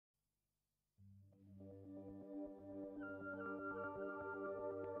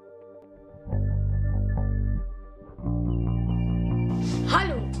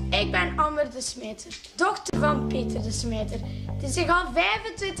de Smijter, dochter van Peter de Smijter, die zich al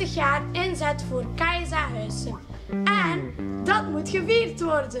 25 jaar inzet voor KSA Huise. En dat moet gevierd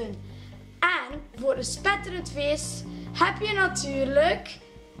worden. En voor een spetterend feest heb je natuurlijk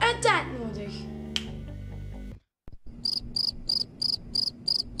een tent nodig.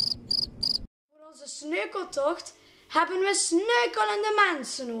 Voor onze sneukeltocht hebben we sneukelende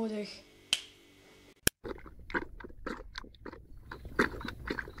mensen nodig.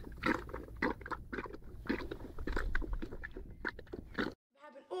 We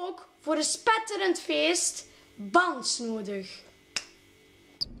hebben ook voor een spetterend feest bands nodig.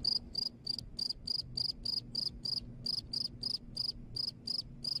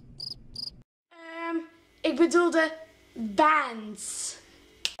 Ik bedoelde bands.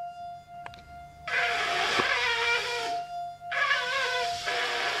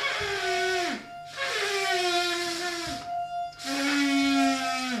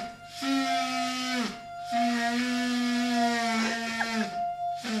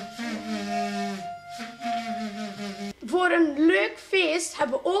 Voor een leuk feest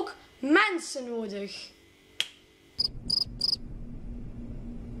hebben we ook mensen nodig.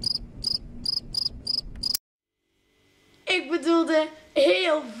 Ik bedoelde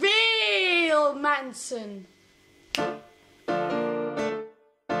heel veel mensen.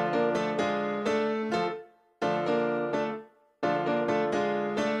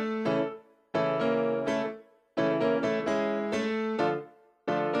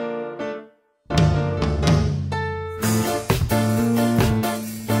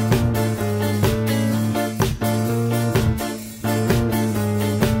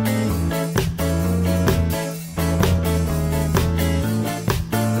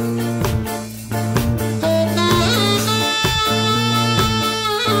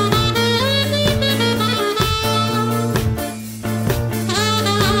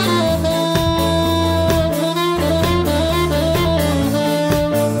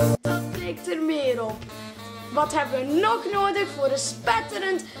 Wat hebben we nog nodig voor een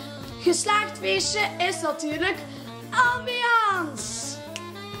spetterend geslaagd feestje is natuurlijk ambiance.